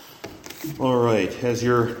All right, as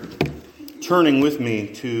you're turning with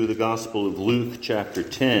me to the Gospel of Luke chapter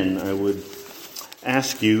 10, I would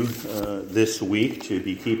ask you this week to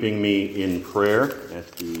be keeping me in prayer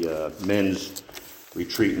at the men's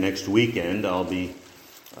retreat next weekend. I'll be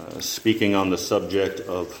speaking on the subject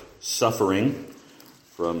of suffering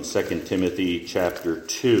from 2 Timothy chapter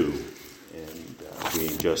 2. And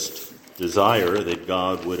we just desire that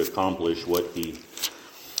God would accomplish what he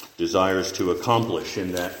desires to accomplish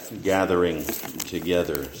in that gathering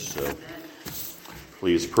together. So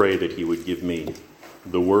please pray that he would give me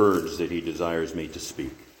the words that he desires me to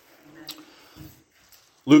speak.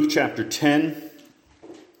 Luke chapter 10,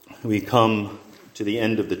 we come to the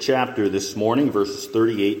end of the chapter this morning, verses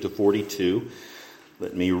 38 to 42.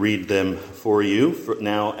 Let me read them for you.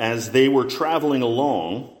 Now, as they were traveling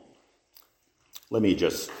along, let me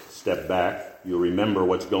just step back. You'll remember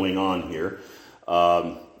what's going on here.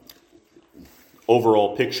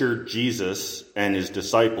 Overall picture, Jesus and his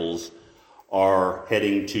disciples are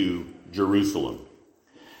heading to Jerusalem.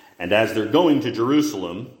 And as they're going to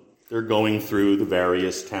Jerusalem, they're going through the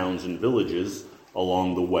various towns and villages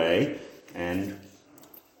along the way, and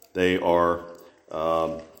they are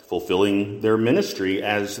fulfilling their ministry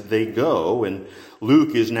as they go. And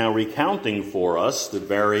Luke is now recounting for us the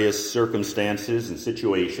various circumstances and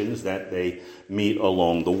situations that they meet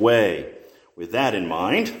along the way. With that in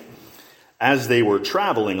mind, as they were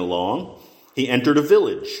traveling along, he entered a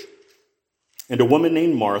village, and a woman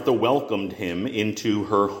named Martha welcomed him into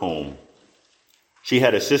her home. She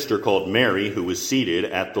had a sister called Mary who was seated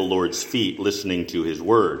at the Lord's feet listening to his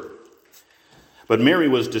word. But Mary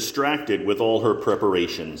was distracted with all her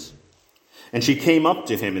preparations. And she came up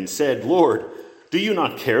to him and said, "Lord, do you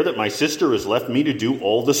not care that my sister has left me to do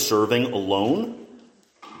all the serving alone?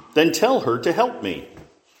 Then tell her to help me."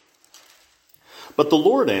 But the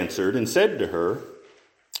Lord answered and said to her,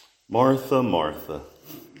 "Martha, Martha,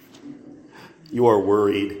 you are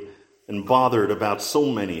worried and bothered about so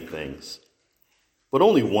many things, but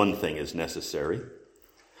only one thing is necessary.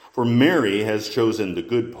 For Mary has chosen the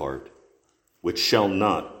good part, which shall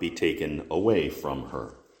not be taken away from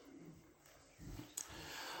her."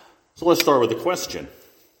 So let's start with a question.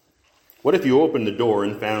 What if you opened the door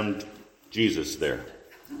and found Jesus there?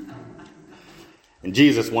 And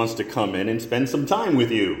Jesus wants to come in and spend some time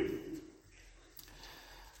with you.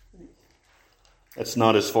 That's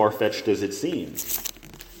not as far-fetched as it seems.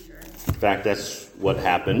 In fact, that's what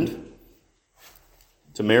happened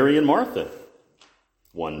to Mary and Martha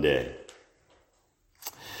one day.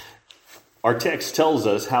 Our text tells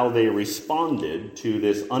us how they responded to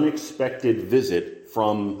this unexpected visit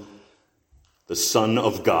from the Son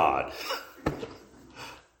of God.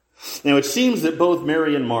 Now, it seems that both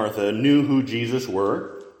Mary and Martha knew who Jesus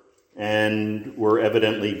were and were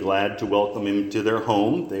evidently glad to welcome him to their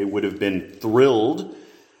home. They would have been thrilled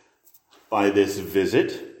by this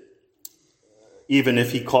visit, even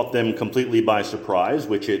if he caught them completely by surprise,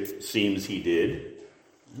 which it seems he did.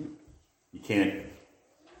 You can't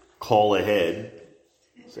call ahead,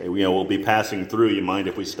 say, we'll be passing through. You mind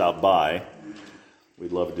if we stop by?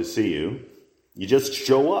 We'd love to see you. You just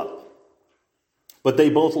show up. But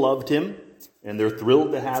they both loved him, and they're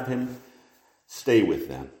thrilled to have him stay with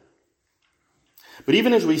them. But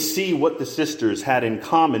even as we see what the sisters had in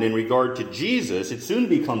common in regard to Jesus, it soon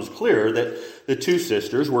becomes clear that the two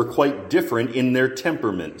sisters were quite different in their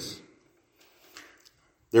temperaments.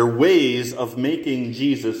 Their ways of making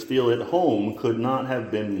Jesus feel at home could not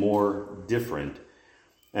have been more different.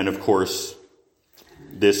 And of course,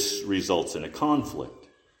 this results in a conflict.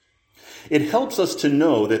 It helps us to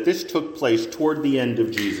know that this took place toward the end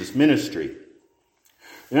of Jesus' ministry.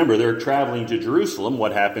 Remember, they're traveling to Jerusalem.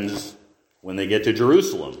 What happens when they get to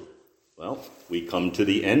Jerusalem? Well, we come to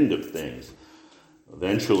the end of things.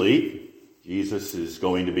 Eventually, Jesus is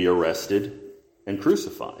going to be arrested and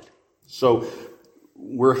crucified. So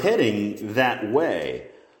we're heading that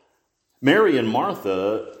way. Mary and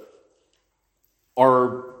Martha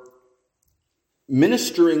are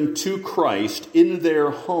ministering to Christ in their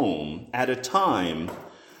home at a time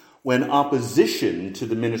when opposition to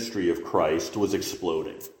the ministry of Christ was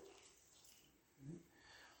exploding.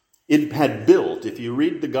 It had built, if you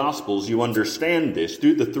read the Gospels, you understand this,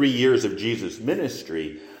 through the 3 years of Jesus'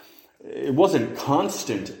 ministry, it wasn't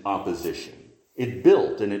constant opposition. It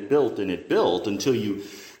built and it built and it built until you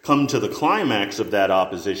come to the climax of that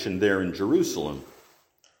opposition there in Jerusalem.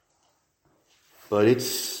 But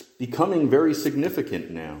it's becoming very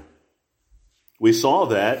significant now. We saw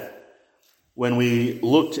that when we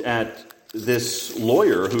looked at this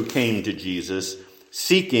lawyer who came to Jesus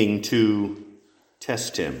seeking to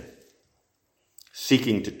test him,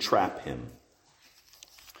 seeking to trap him.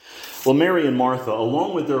 Well, Mary and Martha,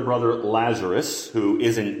 along with their brother Lazarus, who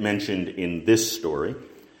isn't mentioned in this story,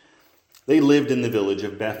 they lived in the village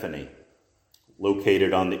of Bethany,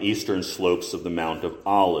 located on the eastern slopes of the Mount of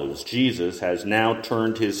Olives. Jesus has now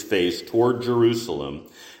turned his face toward Jerusalem,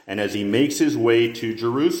 and as he makes his way to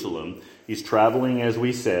Jerusalem, he's traveling, as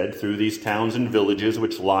we said, through these towns and villages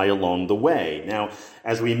which lie along the way. Now,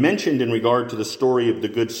 as we mentioned in regard to the story of the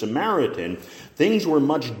Good Samaritan, things were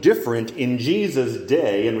much different in Jesus'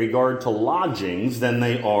 day in regard to lodgings than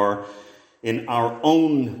they are in our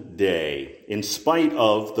own day. In spite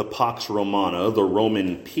of the Pax Romana, the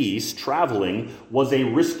Roman peace, traveling was a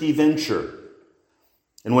risky venture.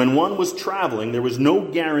 And when one was traveling, there was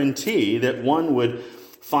no guarantee that one would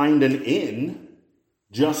find an inn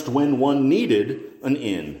just when one needed an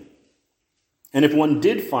inn. And if one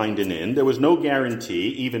did find an inn, there was no guarantee,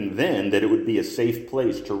 even then, that it would be a safe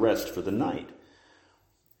place to rest for the night.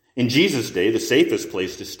 In Jesus' day, the safest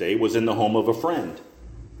place to stay was in the home of a friend.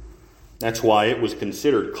 That's why it was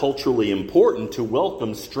considered culturally important to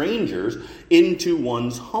welcome strangers into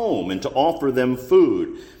one's home and to offer them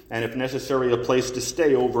food, and if necessary, a place to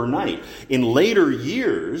stay overnight. In later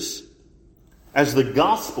years, as the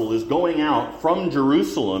gospel is going out from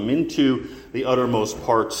Jerusalem into the uttermost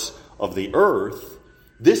parts of the earth,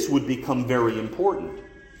 this would become very important.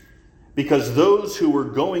 Because those who were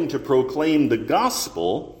going to proclaim the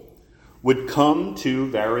gospel would come to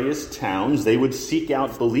various towns. They would seek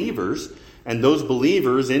out believers, and those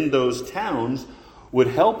believers in those towns would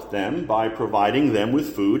help them by providing them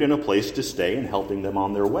with food and a place to stay and helping them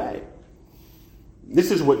on their way.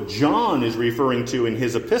 This is what John is referring to in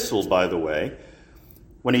his epistle, by the way,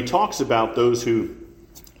 when he talks about those who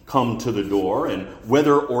come to the door and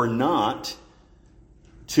whether or not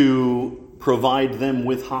to provide them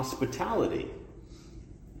with hospitality.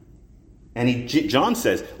 And John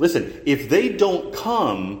says, listen, if they don't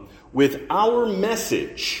come with our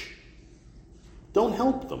message, don't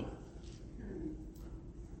help them.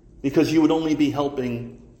 Because you would only be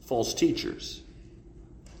helping false teachers.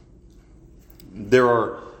 There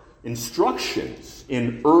are instructions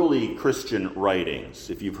in early Christian writings.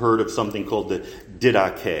 If you've heard of something called the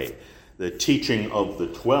Didache, the teaching of the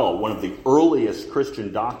 12, one of the earliest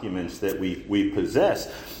Christian documents that we possess.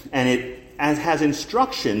 And it has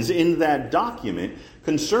instructions in that document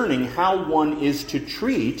concerning how one is to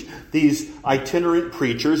treat these itinerant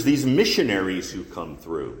preachers, these missionaries who come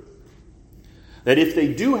through. That if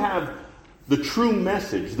they do have the true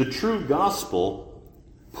message, the true gospel,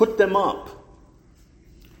 put them up,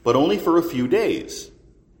 but only for a few days.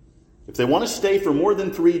 If they want to stay for more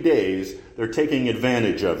than 3 days, they're taking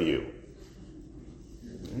advantage of you.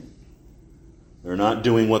 They're not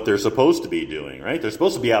doing what they're supposed to be doing, right? They're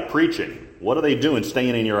supposed to be out preaching. What are they doing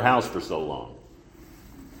staying in your house for so long?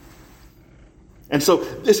 And so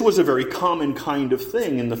this was a very common kind of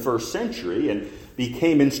thing in the first century and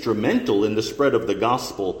became instrumental in the spread of the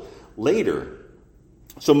gospel later.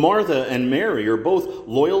 So Martha and Mary are both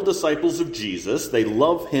loyal disciples of Jesus. They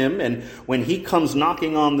love him, and when he comes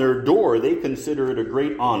knocking on their door, they consider it a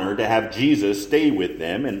great honor to have Jesus stay with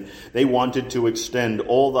them, and they wanted to extend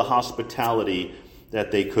all the hospitality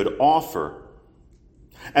that they could offer.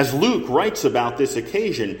 As Luke writes about this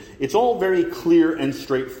occasion, it's all very clear and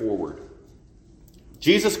straightforward.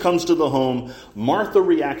 Jesus comes to the home, Martha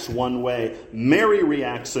reacts one way, Mary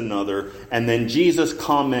reacts another, and then Jesus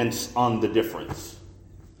comments on the difference.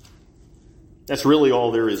 That's really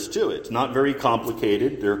all there is to it. It's not very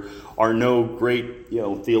complicated. There are no great,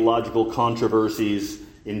 theological controversies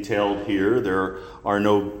entailed here. There are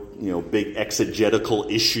no, big exegetical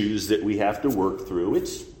issues that we have to work through.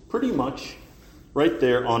 It's pretty much right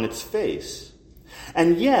there on its face.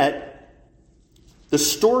 And yet, the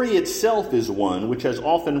story itself is one which has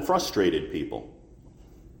often frustrated people.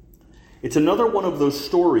 It's another one of those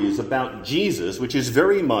stories about Jesus, which is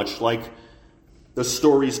very much like the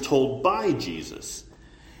stories told by Jesus.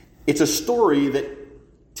 It's a story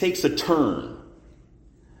that takes a turn.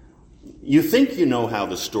 You think you know how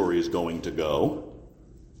the story is going to go,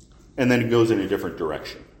 and then it goes in a different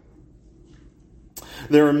direction.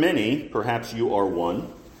 There are many, perhaps you are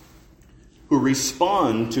one, who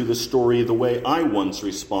respond to the story the way I once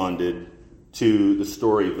responded to the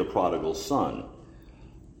story of the prodigal son,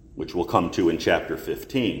 which we'll come to in chapter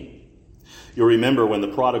 15. You'll remember when the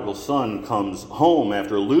prodigal son comes home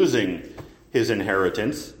after losing his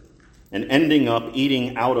inheritance and ending up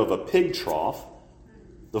eating out of a pig trough,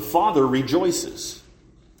 the father rejoices.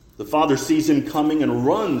 The father sees him coming and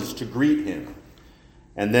runs to greet him,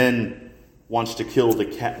 and then wants to kill the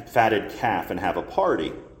fatted calf and have a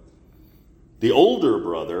party. The older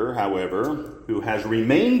brother, however, who has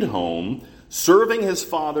remained home, serving his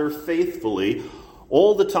father faithfully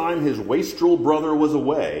all the time his wastrel brother was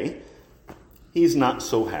away, he's not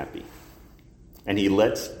so happy. And he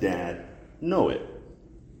lets Dad know it.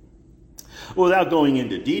 Without going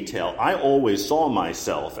into detail, I always saw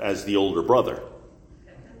myself as the older brother.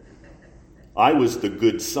 I was the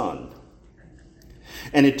good son.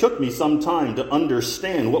 And it took me some time to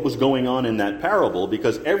understand what was going on in that parable,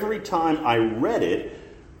 because every time I read it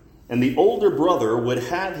and the older brother would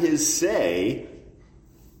have his say,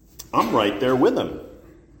 I'm right there with him.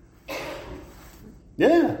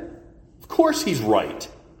 Yeah, of course he's right.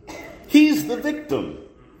 He's the victim.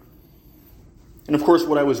 And of course,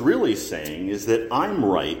 what I was really saying is that I'm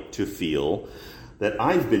right to feel that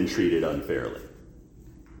I've been treated unfairly.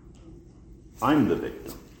 I'm the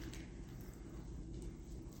victim.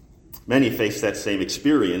 Many face that same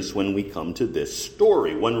experience when we come to this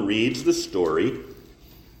story. One reads the story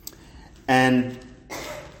and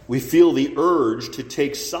we feel the urge to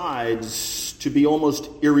take sides to be almost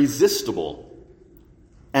irresistible.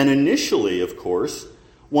 And initially, of course,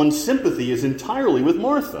 one's sympathy is entirely with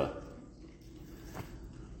Martha.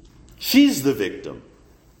 She's the victim.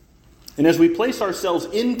 And as we place ourselves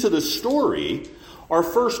into the story, our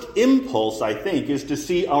first impulse, I think, is to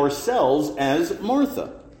see ourselves as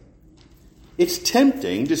Martha. It's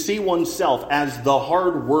tempting to see oneself as the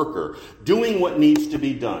hard worker, doing what needs to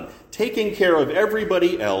be done, taking care of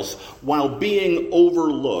everybody else while being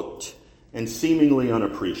overlooked and seemingly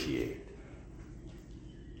unappreciated.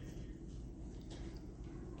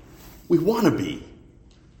 We want to be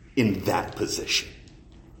in that position.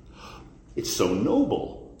 It's so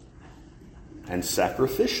noble and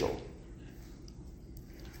sacrificial.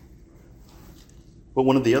 But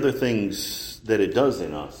one of the other things that it does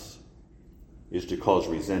in us is to cause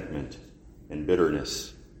resentment and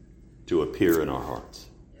bitterness to appear in our hearts.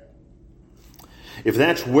 If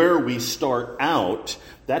that's where we start out,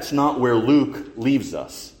 that's not where Luke leaves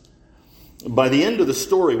us. By the end of the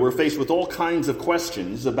story, we're faced with all kinds of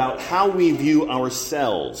questions about how we view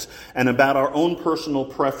ourselves and about our own personal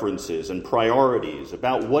preferences and priorities,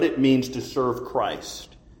 about what it means to serve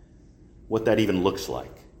Christ, what that even looks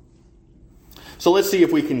like. So let's see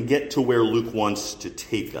if we can get to where Luke wants to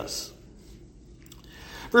take us.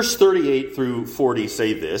 Verse 38 through 40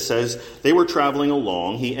 say this: As they were traveling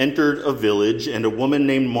along, he entered a village, and a woman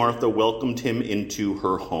named Martha welcomed him into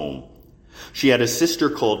her home. She had a sister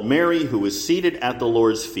called Mary who was seated at the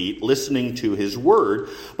Lord's feet listening to his word,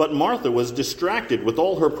 but Martha was distracted with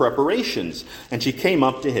all her preparations. And she came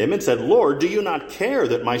up to him and said, Lord, do you not care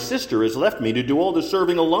that my sister has left me to do all the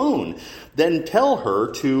serving alone? Then tell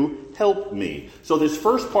her to help me. So this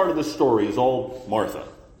first part of the story is all Martha.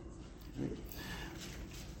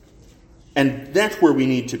 And that's where we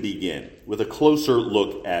need to begin, with a closer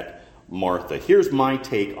look at Martha. Here's my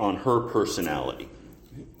take on her personality.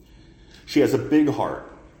 She has a big heart,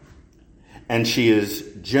 and she is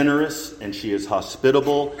generous, and she is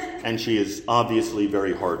hospitable, and she is obviously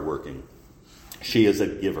very hardworking. She is a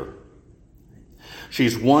giver.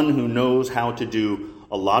 She's one who knows how to do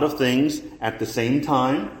a lot of things at the same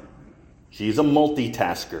time. She's a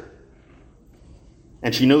multitasker,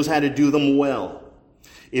 and she knows how to do them well.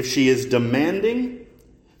 If she is demanding,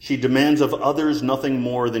 she demands of others nothing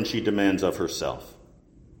more than she demands of herself.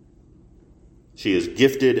 She is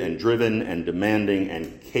gifted and driven and demanding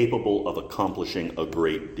and capable of accomplishing a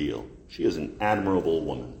great deal. She is an admirable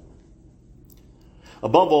woman.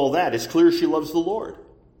 Above all that, it's clear she loves the Lord.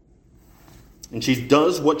 And she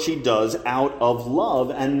does what she does out of love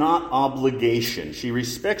and not obligation. She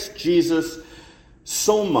respects Jesus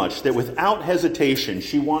so much that without hesitation,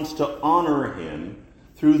 she wants to honor him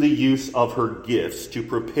through the use of her gifts to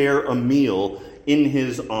prepare a meal in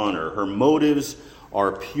his honor. Her motives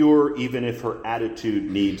are pure, even if her attitude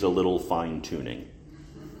needs a little fine-tuning.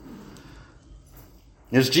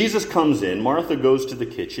 As Jesus comes in, Martha goes to the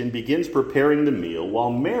kitchen, begins preparing the meal,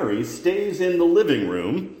 while Mary stays in the living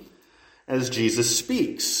room as Jesus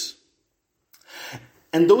speaks.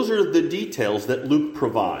 And those are the details that Luke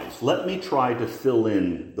provides. Let me try to fill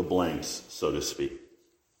in the blanks, so to speak.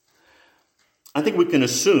 I think we can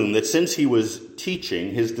assume that since he was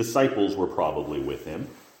teaching, his disciples were probably with him.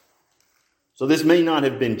 So this may not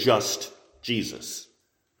have been just Jesus,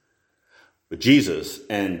 but Jesus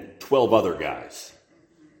and 12 other guys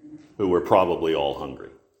who were probably all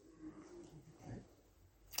hungry.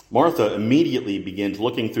 Martha immediately begins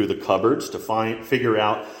looking through the cupboards to figure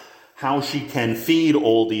out how she can feed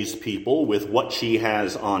all these people with what she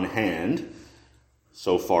has on hand.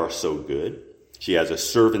 So far, so good. She has a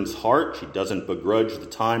servant's heart. She doesn't begrudge the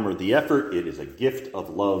time or the effort. It is a gift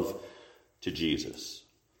of love to Jesus.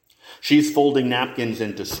 She's folding napkins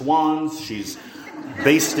into swans. She's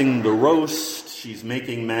basting the roast. She's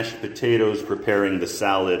making mashed potatoes, preparing the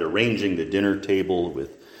salad, arranging the dinner table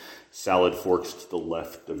with salad forks to the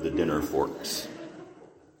left of the dinner forks.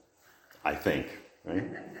 I think, right?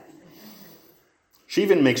 She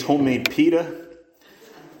even makes homemade pita,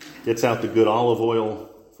 gets out the good olive oil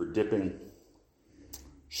for dipping,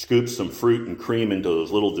 scoops some fruit and cream into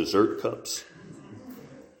those little dessert cups.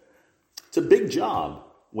 It's a big job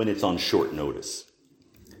when it's on short notice.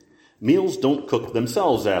 Meals don't cook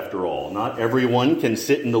themselves, after all. Not everyone can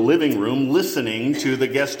sit in the living room listening to the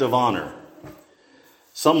guest of honor.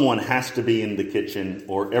 Someone has to be in the kitchen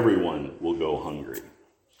or everyone will go hungry.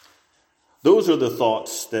 Those are the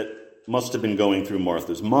thoughts that must have been going through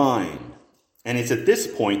Martha's mind. And it's at this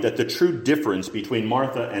point that the true difference between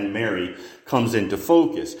Martha and Mary comes into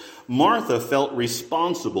focus. Martha felt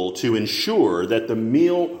responsible to ensure that the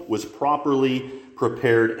meal was properly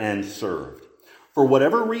prepared and served. For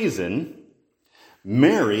whatever reason,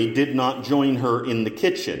 Mary did not join her in the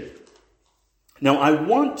kitchen. Now, I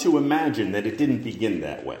want to imagine that it didn't begin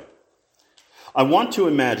that way. I want to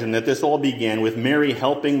imagine that this all began with Mary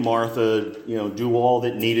helping Martha, do all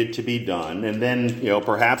that needed to be done. And then,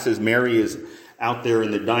 perhaps as Mary is out there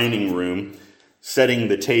in the dining room setting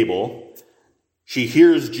the table, she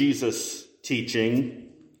hears Jesus teaching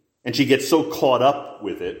and she gets so caught up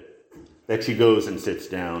with it that she goes and sits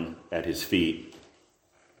down at his feet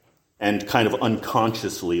and kind of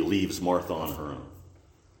unconsciously leaves Martha on her own.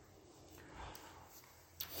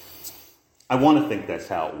 I want to think that's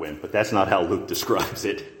how it went, but that's not how Luke describes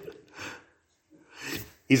it.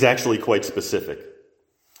 He's actually quite specific.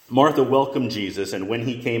 Martha welcomed Jesus, and when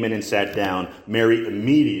he came in and sat down, Mary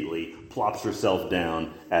immediately plops herself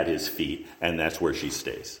down at his feet, and that's where she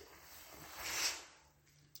stays.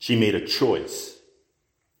 She made a choice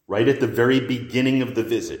right at the very beginning of the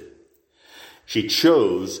visit. She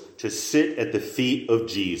chose to sit at the feet of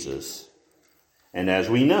Jesus. And as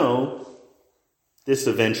we know, this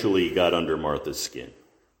eventually got under Martha's skin.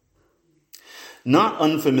 Not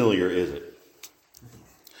unfamiliar, is it?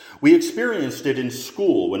 We experienced it in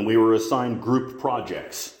school when we were assigned group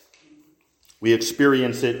projects. We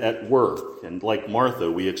experience it at work, and like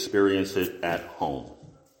Martha, we experience it at home.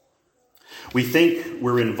 We think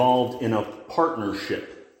we're involved in a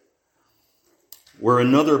partnership where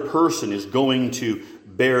another person is going to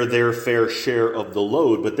bear their fair share of the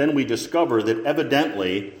load, but then we discover that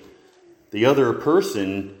evidently the other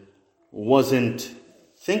person wasn't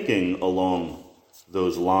thinking along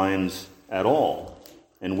those lines at all,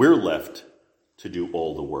 and we're left to do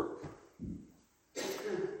all the work.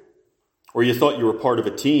 Or you thought you were part of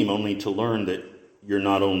a team only to learn that you're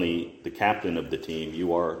not only the captain of the team,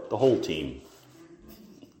 you are the whole team.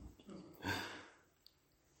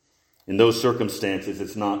 In those circumstances,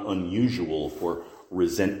 it's not unusual for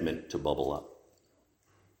resentment to bubble up.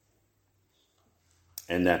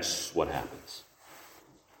 And that's what happens.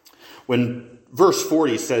 When verse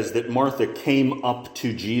 40 says that Martha came up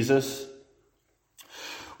to Jesus,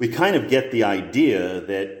 we kind of get the idea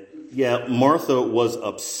that, Martha was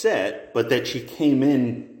upset, but that she came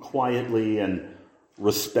in quietly and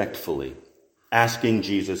respectfully, asking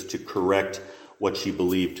Jesus to correct what she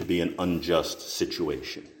believed to be an unjust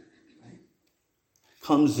situation.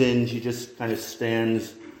 Comes in, she just kind of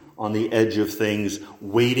stands on the edge of things,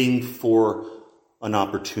 waiting for an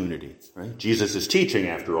opportunity, right? Jesus is teaching,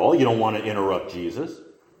 after all. You don't want to interrupt Jesus.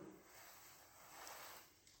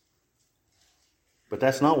 But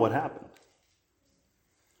that's not what happened.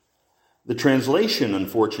 The translation,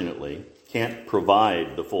 unfortunately, can't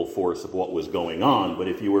provide the full force of what was going on, but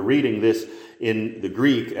if you were reading this in the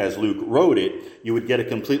Greek as Luke wrote it, you would get a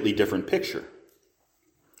completely different picture.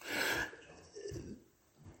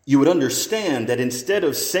 You would understand that instead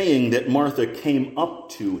of saying that Martha came up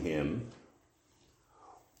to him,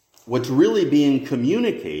 what's really being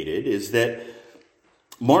communicated is that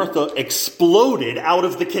Martha exploded out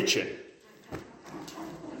of the kitchen.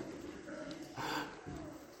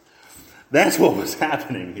 That's what was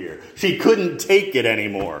happening here. She couldn't take it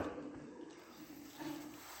anymore.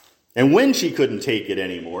 And when she couldn't take it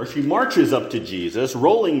anymore, she marches up to Jesus,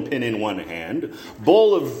 rolling pin in one hand,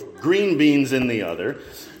 bowl of green beans in the other,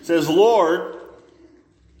 says, "Lord,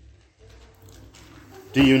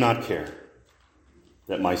 do you not care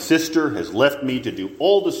that my sister has left me to do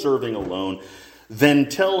all the serving alone? Then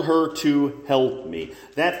tell her to help me."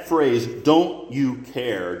 That phrase, "don't you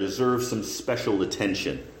care," deserves some special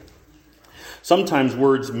attention. Sometimes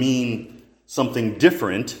words mean something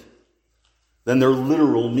different than their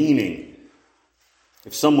literal meaning.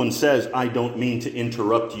 If someone says, "I don't mean to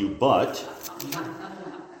interrupt you, but,"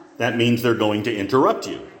 that means they're going to interrupt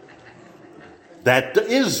you. That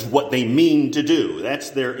is what they mean to do. That's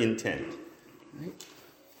their intent.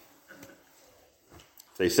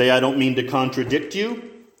 If they say, I don't mean to contradict you,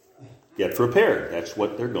 get prepared. That's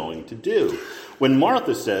what they're going to do. When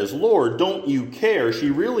Martha says, Lord, don't you care? She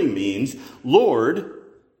really means, Lord,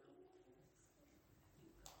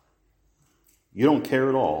 you don't care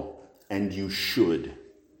at all, and you should.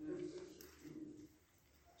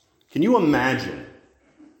 Can you imagine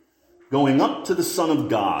going up to the Son of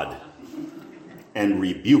God and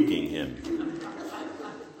rebuking him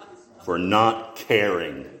for not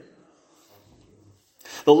caring?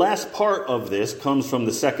 The last part of this comes from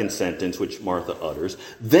the second sentence, which Martha utters.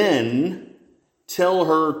 Then tell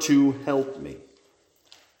her to help me.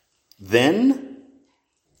 Then?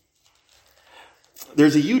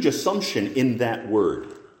 There's a huge assumption in that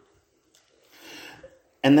word.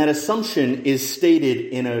 And that assumption is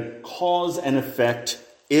stated in a cause and effect,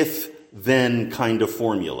 if-then kind of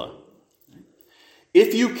formula.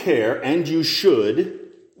 If you care, and you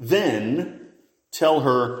should, then tell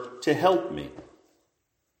her to help me.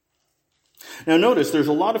 Now notice there's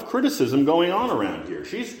a lot of criticism going on around here.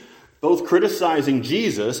 She's both criticizing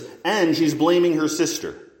Jesus and she's blaming her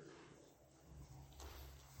sister.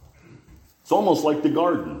 It's almost like the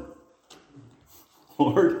garden.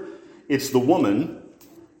 Lord, it's the woman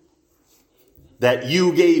that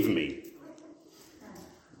you gave me.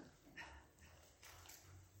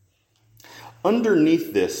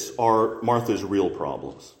 Underneath this are Martha's real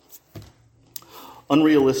problems.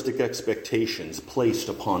 Unrealistic expectations placed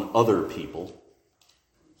upon other people,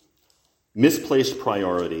 misplaced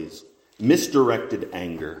priorities, misdirected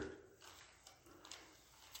anger.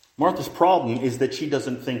 Martha's problem is that she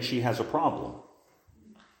doesn't think she has a problem.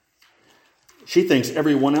 She thinks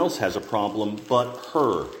everyone else has a problem but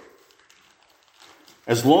her.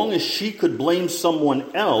 As long as she could blame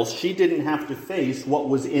someone else, she didn't have to face what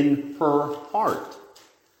was in her heart.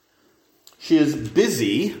 She is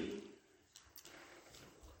busy,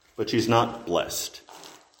 but she's not blessed.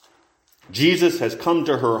 Jesus has come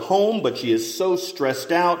to her home, but she is so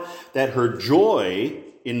stressed out that her joy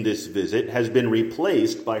in this visit has been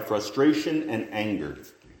replaced by frustration and anger.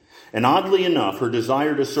 And oddly enough, her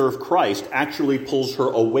desire to serve Christ actually pulls her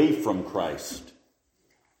away from Christ.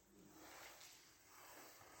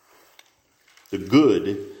 The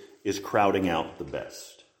good is crowding out the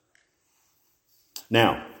best.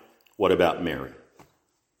 Now, what about Mary?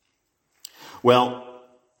 Well,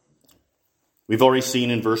 we've already seen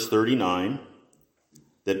in verse 39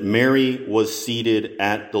 that Mary was seated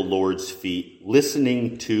at the Lord's feet,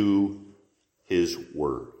 listening to his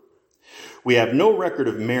word. We have no record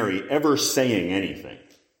of Mary ever saying anything.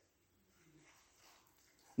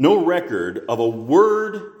 No record of a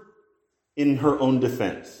word in her own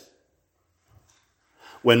defense.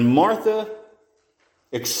 When Martha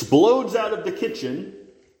explodes out of the kitchen,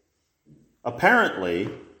 apparently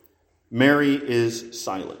Mary is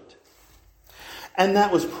silent. And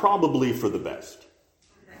that was probably for the best.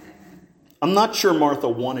 I'm not sure Martha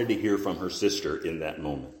wanted to hear from her sister in that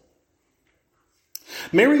moment.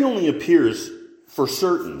 Mary only appears for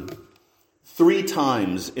certain 3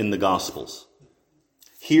 times in the Gospels.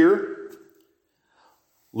 Here,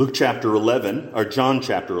 John chapter 11,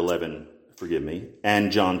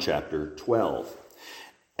 and John chapter 12.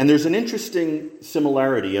 And there's an interesting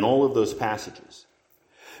similarity in all of those passages.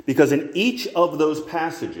 Because in each of those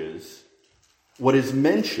passages, what is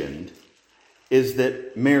mentioned is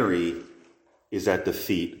that Mary is at the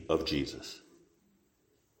feet of Jesus.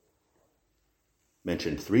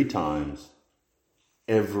 Mentioned 3 times,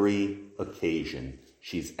 every occasion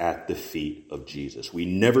she's at the feet of Jesus. We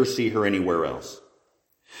never see her anywhere else.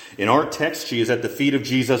 In our text, she is at the feet of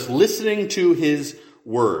Jesus listening to his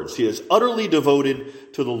words. She is utterly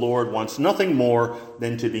devoted to the Lord, wants nothing more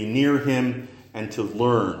than to be near him and to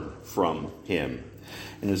learn from him.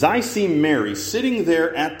 And as I see Mary sitting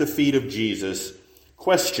there at the feet of Jesus,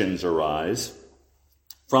 questions arise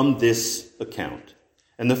from this account.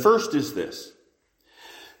 And the first is this.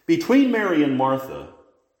 Between Mary and Martha,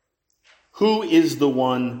 who is the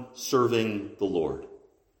one serving the Lord?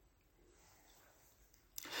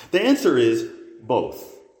 The answer is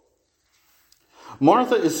both.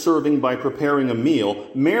 Martha is serving by preparing a meal.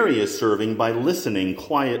 Mary is serving by listening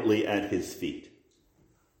quietly at his feet.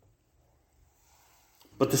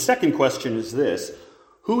 But the second question is this.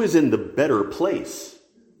 Who is in the better place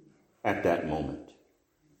at that moment?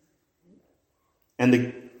 And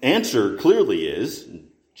the answer clearly is,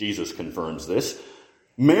 Jesus confirms this,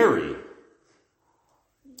 Mary.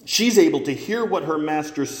 She's able to hear what her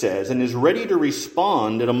master says and is ready to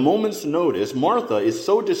respond at a moment's notice. Martha is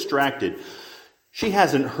so distracted, she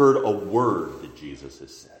hasn't heard a word that Jesus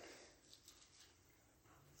has said.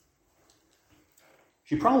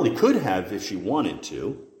 She probably could have if she wanted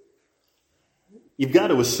to. You've got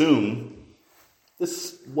to assume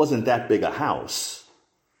this wasn't that big a house.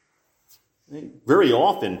 Very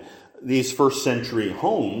often, these first century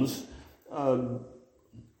homes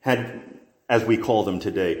had, as we call them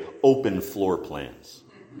today, open floor plans.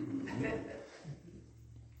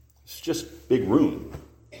 It's just big room.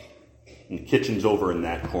 And the kitchen's over in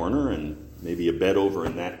that corner, and maybe a bed over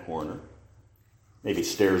in that corner. Maybe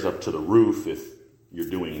stairs up to the roof if you're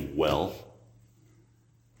doing well.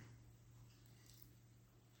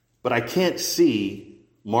 But I can't see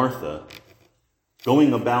Martha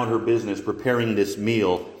going about her business, preparing this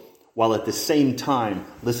meal, while at the same time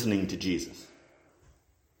listening to Jesus.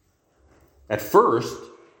 At first,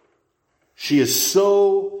 she is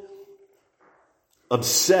so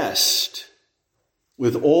obsessed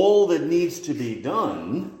with all that needs to be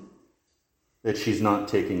done that she's not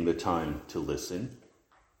taking the time to listen.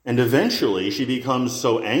 And eventually, she becomes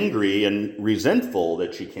so angry and resentful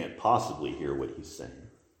that she can't possibly hear what he's saying.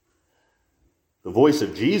 The voice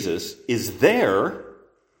of Jesus is there,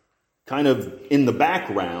 kind of in the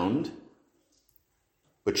background,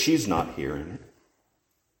 but she's not hearing it.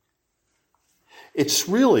 It's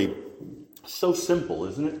really so simple,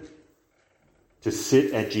 isn't it? To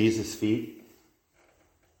sit at Jesus' feet.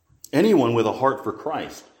 Anyone with a heart for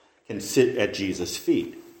Christ can sit at Jesus'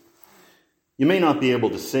 feet. You may not be able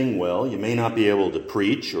to sing well, you may not be able to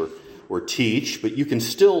preach or teach, but you can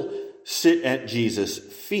still sit at Jesus'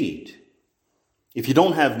 feet. If you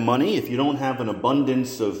don't have money, if you don't have an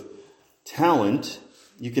abundance of talent,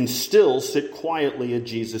 you can still sit quietly at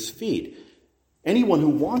Jesus' feet. Anyone who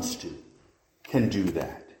wants to can do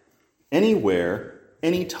that. Anywhere,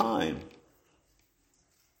 anytime.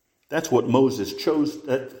 That's what Moses chose.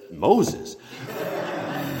 That's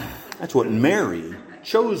what Mary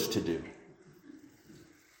chose to do.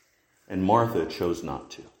 And Martha chose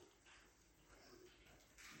not to.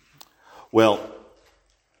 Well,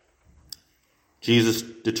 Jesus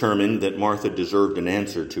determined that Martha deserved an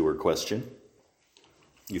answer to her question.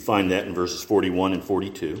 You find that in verses 41 and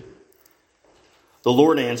 42. The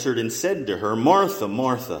Lord answered and said to her, Martha,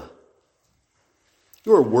 Martha,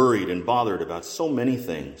 you are worried and bothered about so many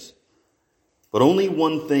things, but only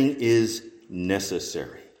one thing is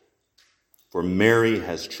necessary. For Mary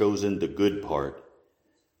has chosen the good part,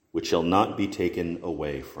 which shall not be taken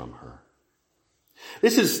away from her.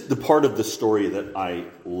 This is the part of the story that I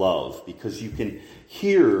love, because you can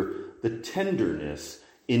hear the tenderness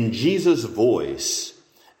in Jesus' voice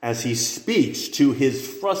as he speaks to his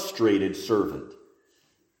frustrated servant.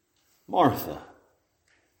 Martha,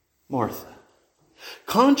 Martha.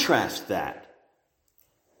 Contrast that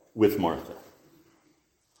with Martha.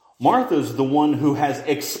 Martha's the one who has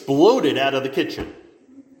exploded out of the kitchen.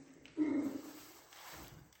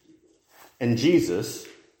 And Jesus,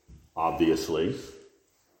 obviously,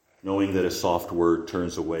 knowing that a soft word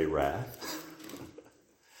turns away wrath,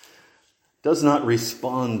 does not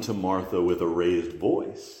respond to Martha with a raised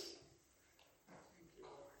voice,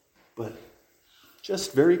 but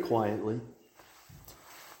just very quietly,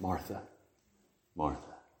 Martha,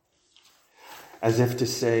 Martha. As if to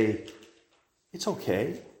say, it's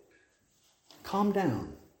okay. Calm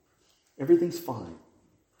down. Everything's fine.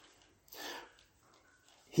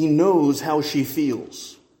 He knows how she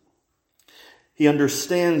feels. He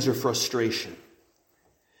understands her frustration.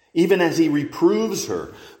 Even as he reproves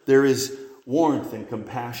her, there is warmth and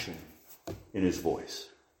compassion in his voice.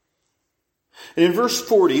 And in verse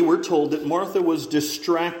 40, we're told that Martha was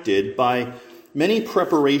distracted by many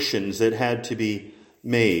preparations that had to be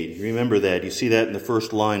made. You remember that. You see that in the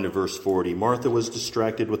first line of verse 40. Martha was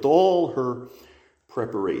distracted with all her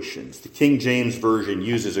preparations. The King James Version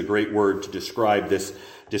uses a great word to describe this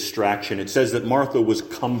distraction. It says that Martha was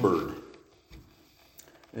cumbered.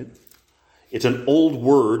 It's an old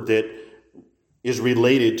word that is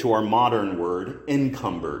related to our modern word,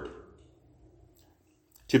 encumbered.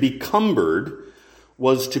 To be cumbered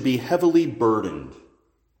was to be heavily burdened,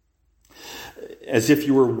 as if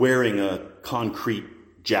you were wearing a concrete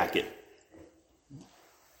jacket.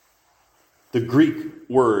 The Greek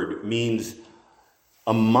word means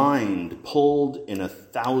a mind pulled in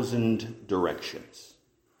 1,000 directions.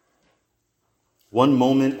 One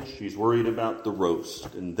moment she's worried about the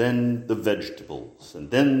roast, and then the vegetables,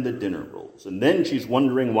 and then the dinner rolls, and then she's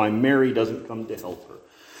wondering why Mary doesn't come to help her.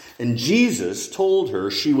 And Jesus told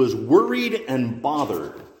her she was worried and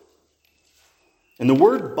bothered. And the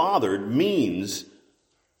word bothered means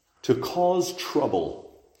to cause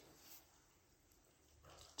trouble.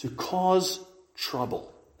 To cause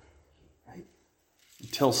trouble. Right? You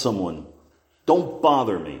tell someone, don't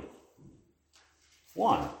bother me.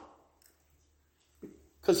 Why?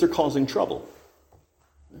 Because they're causing trouble.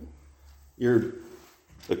 You're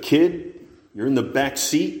a kid, you're in the back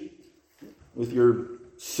seat with your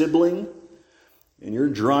sibling, and you're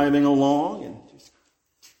driving along, and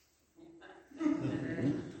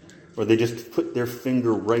or they just put their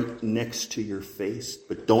finger right next to your face,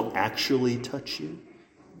 but don't actually touch you.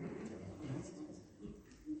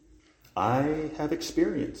 I have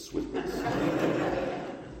experience with this.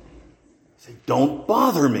 Say, don't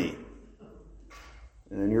bother me.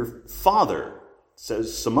 And then your father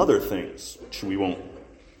says some other things, which we won't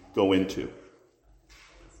go into.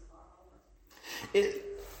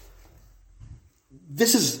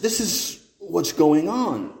 This is what's going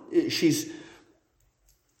on. She's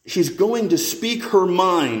going to speak her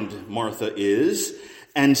mind, Martha is,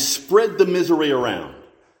 and spread the misery around.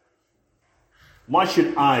 Why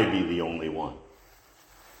should I be the only one?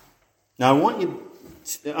 Now, I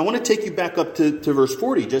want to take you back up to verse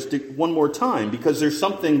 40 just one more time, because there's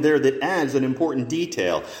something there that adds an important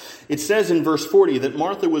detail. It says in verse 40 that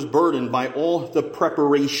Martha was burdened by all the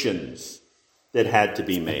preparations that had to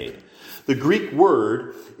be made. The Greek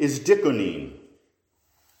word is dikonin.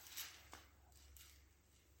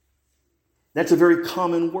 That's a very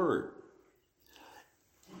common word.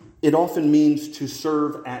 It often means to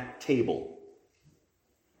serve at table.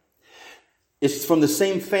 It's from the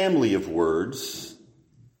same family of words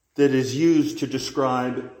that is used to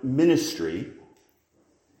describe ministry.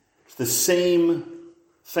 It's the same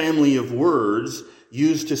family of words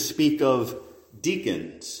used to speak of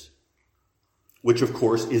deacons, which of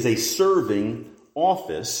course is a serving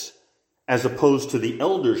office, as opposed to the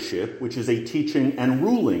eldership, which is a teaching and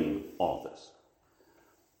ruling office.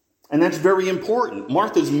 And that's very important.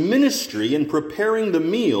 Martha's ministry in preparing the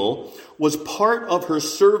meal was part of her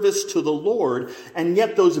service to the Lord, and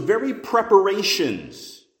yet those very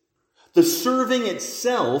preparations, the serving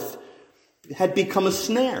itself, had become a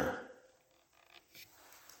snare.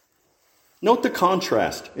 Note the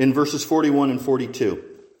contrast in verses 41 and 42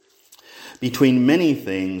 between many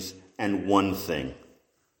things and one thing.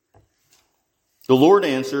 The Lord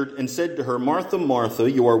answered and said to her, Martha, Martha,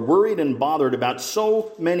 you are worried and bothered about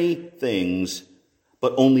so many things,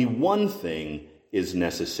 but only one thing is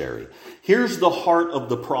necessary. Here's the heart of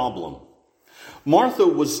the problem. Martha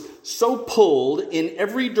was so pulled in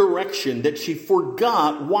every direction that she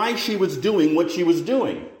forgot why she was doing what she was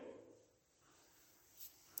doing.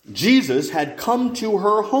 Jesus had come to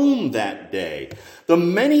her home that day. The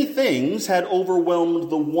many things had overwhelmed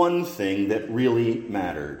the one thing that really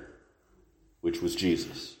mattered, which was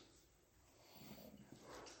Jesus.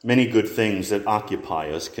 Many good things that occupy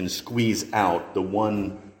us can squeeze out the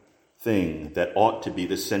one thing that ought to be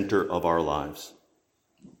the center of our lives.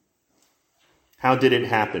 How did it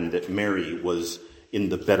happen that Mary was in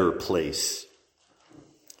the better place?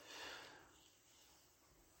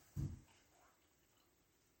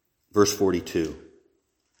 Verse 42.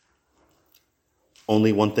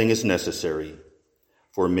 Only one thing is necessary,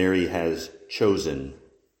 for Mary has chosen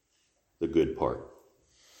the good part.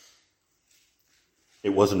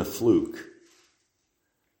 It wasn't a fluke.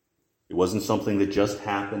 It wasn't something that just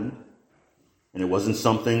happened. And it wasn't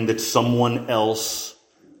something that someone else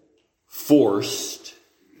forced.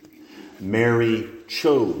 Mary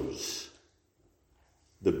chose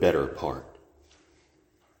the better part.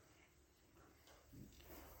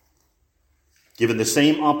 Given the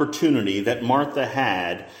same opportunity that Martha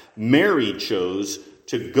had, Mary chose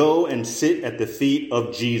to go and sit at the feet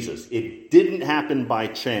of Jesus. It didn't happen by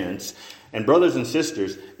chance. And brothers and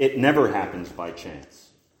sisters, it never happens by chance.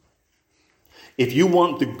 If you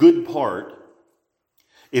want the good part,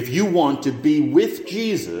 if you want to be with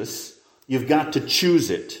Jesus, you've got to choose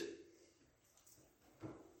it.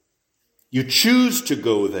 You choose to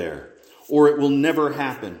go there, or it will never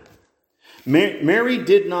happen. Mary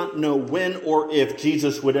did not know when or if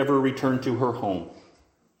Jesus would ever return to her home.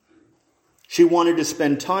 She wanted to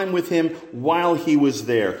spend time with him while he was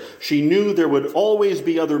there. She knew there would always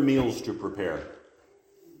be other meals to prepare.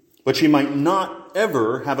 But she might not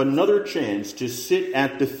ever have another chance to sit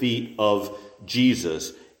at the feet of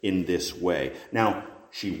Jesus in this way. Now,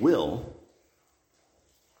 she will,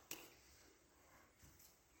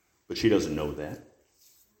 but she doesn't know that.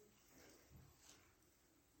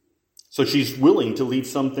 So she's willing to leave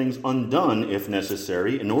some things undone, if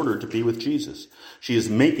necessary, in order to be with Jesus. She is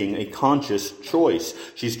making a conscious choice.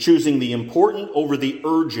 She's choosing the important over the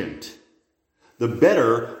urgent, the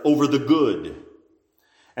better over the good.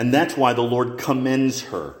 And that's why the Lord commends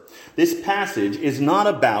her. This passage is not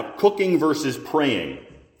about cooking versus praying,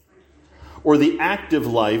 or the active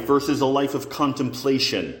life versus a life of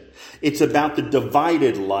contemplation. It's about the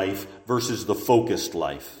divided life versus the focused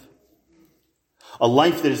life. a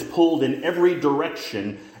life that is pulled in every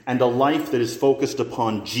direction, and a life that is focused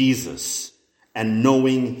upon Jesus and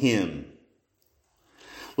knowing him.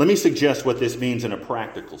 Let me suggest what this means in a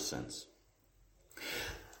practical sense.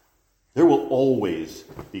 There will always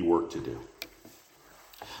be work to do.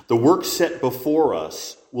 The work set before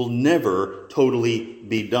us will never totally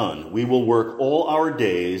be done. We will work all our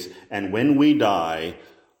days, and when we die,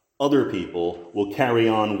 other people will carry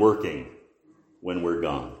on working when we're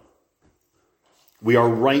gone. We are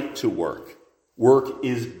right to work. Work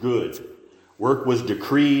is good. Work was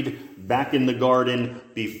decreed back in the garden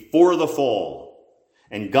before the fall.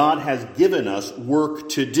 And God has given us work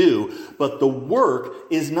to do, but the work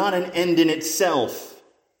is not an end in itself.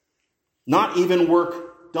 Not even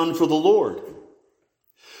work done for the Lord.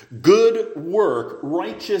 Good work,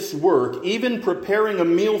 righteous work, even preparing a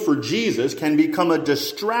meal for Jesus can become a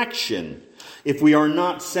distraction if we are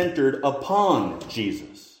not centered upon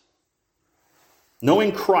Jesus.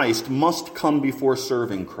 Knowing Christ must come before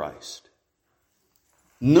serving Christ.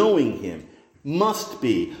 Knowing him must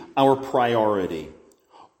be our priority,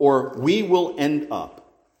 or we will end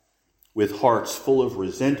up with hearts full of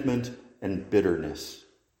resentment and bitterness.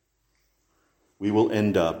 We will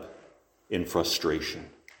end up in frustration.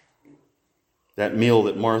 That meal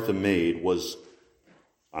that Martha made was,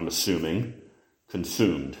 I'm assuming,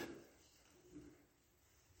 consumed.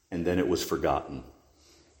 And then it was forgotten.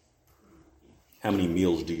 How many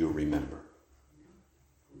meals do you remember?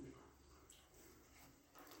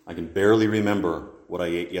 I can barely remember what I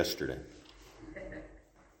ate yesterday.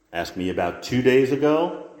 Ask me about 2 days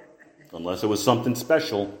ago, unless it was something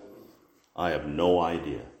special, I have no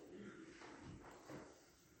idea.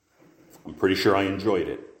 I'm pretty sure I enjoyed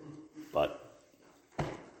it, but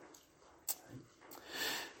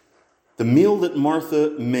the meal that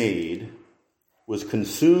Martha made was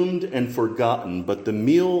consumed and forgotten, but the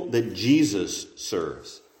meal that Jesus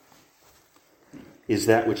serves is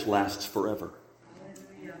that which lasts forever.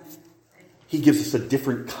 He gives us a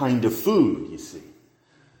different kind of food, you see.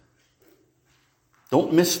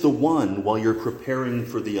 Don't miss the one while you're preparing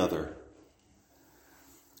for the other.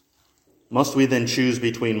 Must we then choose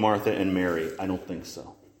between Martha and Mary? I don't think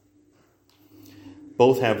so.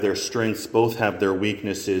 Both have their strengths, both have their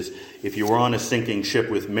weaknesses. If you were on a sinking ship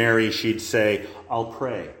with Mary, she'd say, I'll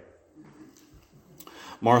pray.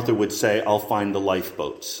 Martha would say, I'll find the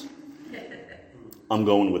lifeboats. I'm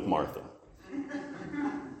going with Martha.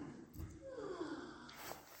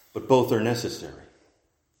 But both are necessary.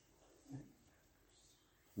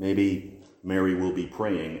 Maybe Mary will be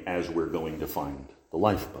praying as we're going to find the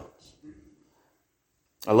lifeboats.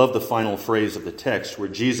 I love the final phrase of the text where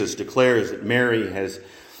Jesus declares that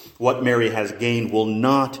what Mary has gained will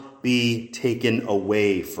not be taken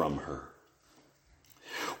away from her.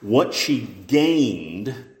 What she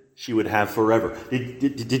gained, she would have forever.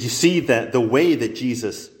 Did you see that the way that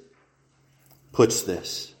Jesus puts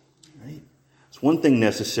this? Right? It's one thing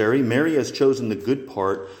necessary. Mary has chosen the good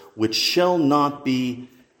part, which shall not be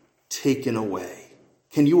taken away.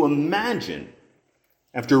 Can you imagine,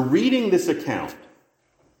 after reading this account,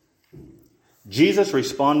 Jesus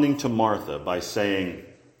responding to Martha by saying,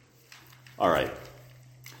 all right,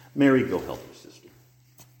 Mary, go help your sister.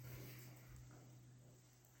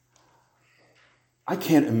 I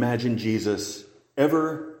can't imagine Jesus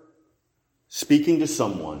ever speaking to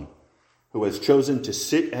someone who has chosen to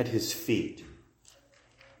sit at his feet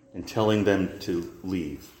and telling them to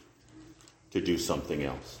leave, to do something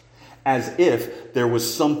else. As if there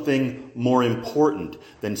was something more important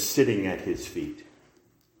than sitting at his feet.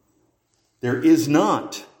 There is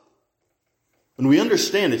not. When we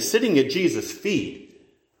understand that sitting at Jesus' feet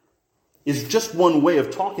is just one way of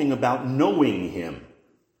talking about knowing him,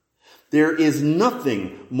 there is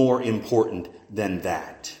nothing more important than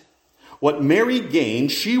that. What Mary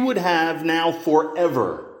gained, she would have now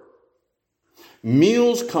forever.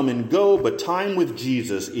 Meals come and go, but time with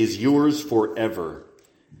Jesus is yours forever.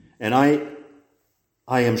 And I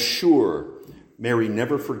am sure Mary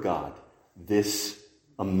never forgot this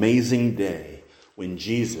amazing day when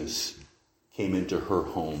Jesus came into her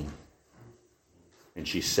home and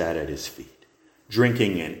she sat at his feet,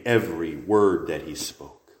 drinking in every word that he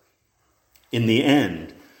spoke. In the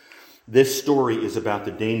end, this story is about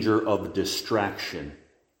the danger of distraction.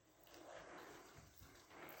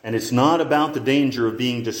 And it's not about the danger of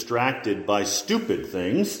being distracted by stupid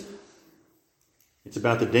things. It's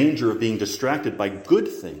about the danger of being distracted by good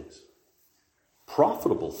things,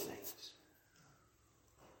 profitable things.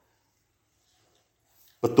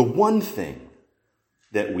 But the one thing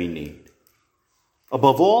that we need,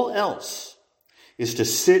 above all else, is to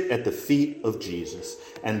sit at the feet of Jesus.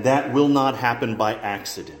 And that will not happen by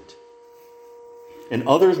accident. and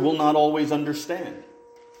others will not always understand,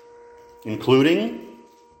 including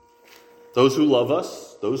those who love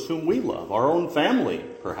us, those whom we love, our own family,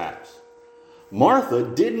 perhaps. Martha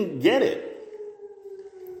didn't get it.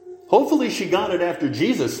 Hopefully she got it after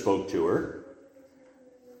Jesus spoke to her.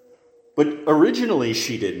 But originally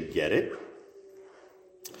she didn't get it.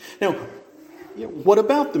 Now, what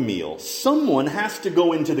about the meal? Someone has to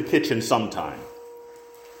go into the kitchen sometime.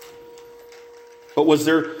 But was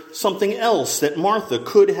there something else that Martha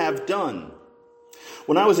could have done?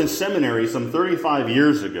 When I was in seminary some 35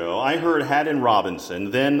 years ago, I heard Haddon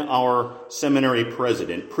Robinson, then our seminary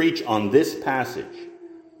president, preach on this passage.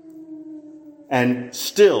 And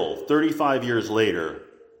still, 35 years later,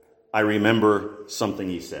 I remember something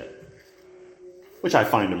he said, which I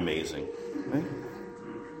find amazing. Right?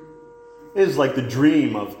 It is like the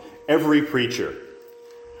dream of every preacher,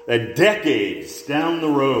 that decades down the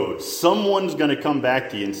road, someone's going to come back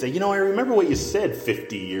to you and say, I remember what you said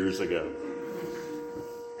 50 years ago.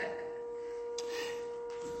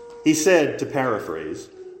 He said, to paraphrase,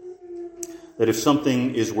 that if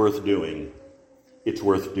something is worth doing, it's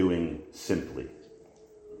worth doing simply.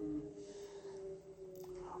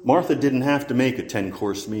 Martha didn't have to make a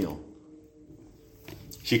 10-course meal.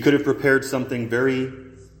 She could have prepared something very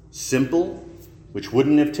simple, which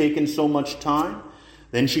wouldn't have taken so much time.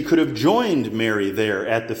 Then she could have joined Mary there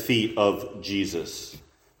at the feet of Jesus.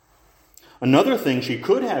 Another thing she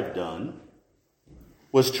could have done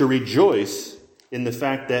was to rejoice in the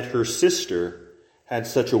fact that her sister had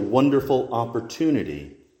such a wonderful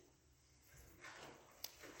opportunity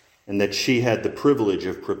and that she had the privilege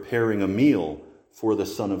of preparing a meal for the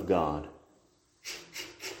Son of God.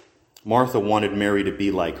 Martha wanted Mary to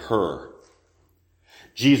be like her.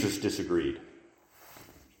 Jesus disagreed.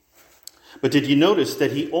 But did you notice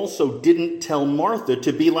that he also didn't tell Martha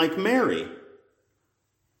to be like Mary?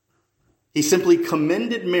 He simply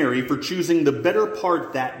commended Mary for choosing the better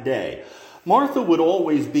part that day. Martha would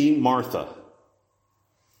always be Martha.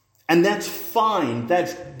 And that's fine.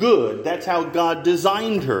 That's good. That's how God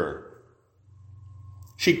designed her.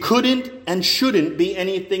 She couldn't and shouldn't be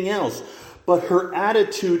anything else. But her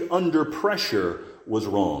attitude under pressure was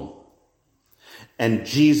wrong. And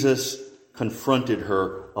Jesus confronted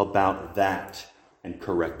her about that and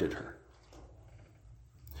corrected her.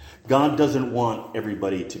 God doesn't want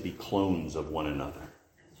everybody to be clones of one another.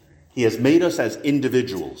 He has made us as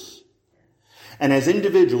individuals. And as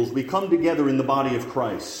individuals, we come together in the body of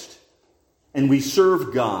Christ. And we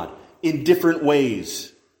serve God in different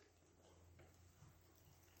ways.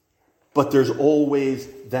 But there's always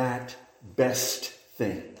that best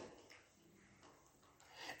thing.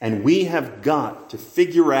 And we have got to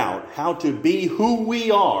figure out how to be who we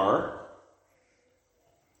are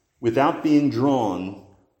without being drawn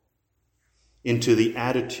into the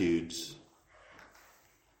attitudes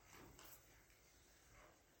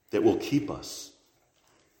that will keep us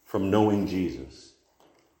from knowing Jesus,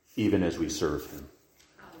 even as we serve him.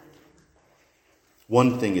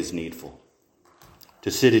 One thing is needful: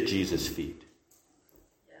 to sit at Jesus' feet.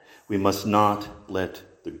 We must not let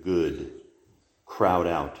the good crowd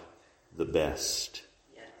out the best.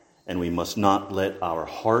 And we must not let our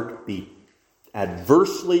heart be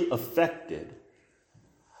adversely affected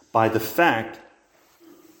by the fact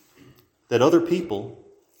that other people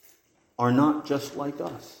are not just like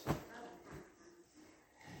us.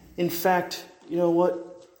 In fact, you know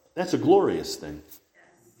what? That's a glorious thing.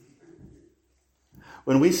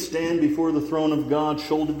 When we stand before the throne of God,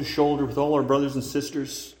 shoulder to shoulder with all our brothers and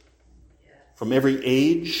sisters from every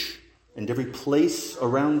age and every place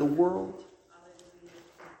around the world,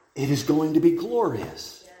 it is going to be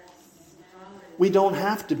glorious. We don't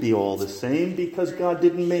have to be all the same because God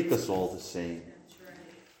didn't make us all the same.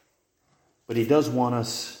 But he does want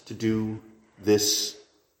us to do this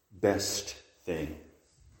best thing.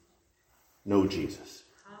 Know Jesus.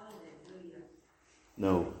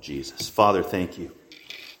 Know Jesus. Father, thank you.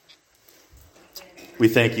 We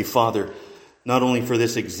thank you, Father, not only for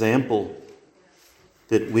this example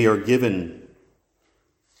that we are given,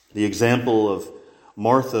 the example of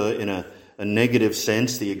Martha in a negative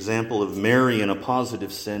sense, the example of Mary in a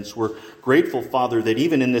positive sense. We're grateful, Father, that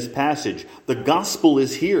even in this passage, the gospel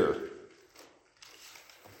is here.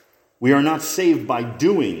 We are not saved by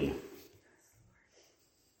doing,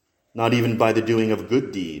 not even by the doing of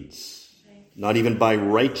good deeds, not even by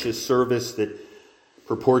righteous service that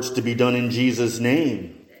purports to be done in Jesus'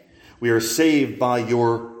 name. We are saved by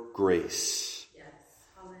your grace.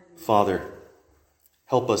 Father,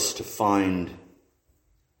 help us to find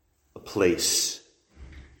a place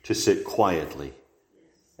to sit quietly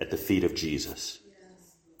at the feet of Jesus,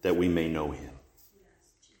 that we may know him.